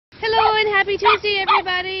and happy Tuesday,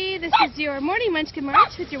 everybody. This is your morning Munchkin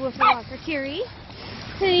March with your Woofer walker, Kari.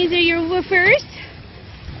 And these are your Woofers.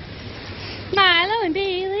 Milo and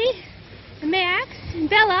Bailey, and Max, and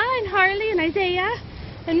Bella, and Harley, and Isaiah,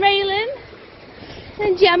 and Raylan,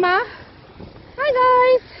 and Gemma.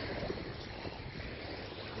 Hi, guys.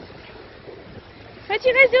 What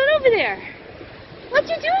you guys doing over there? What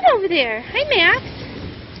you doing over there? Hi, Max.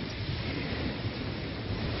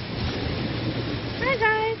 Hi,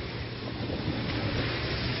 guys.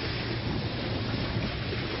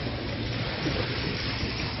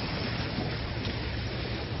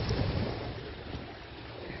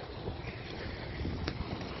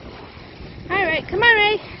 All right, come on,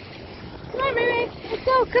 Ray. Come on, Ray. Let's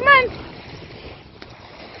go. Come on.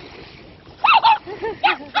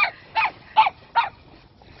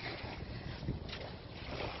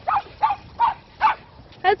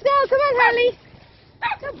 Let's go. Come on, Harley.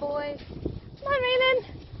 Good boy. Come on, Raylan.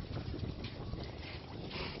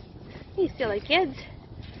 You silly kids.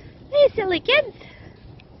 You silly kids.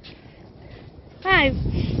 Hi.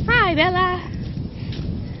 Hi, Bella.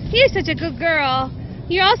 You're such a good girl.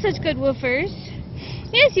 You're all such good woofers.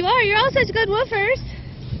 Yes, you are. You're all such good woofers.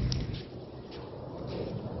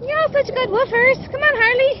 You're all such good woofers. Come on,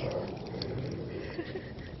 Harley.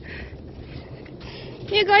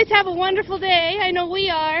 You guys have a wonderful day. I know we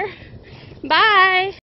are. Bye.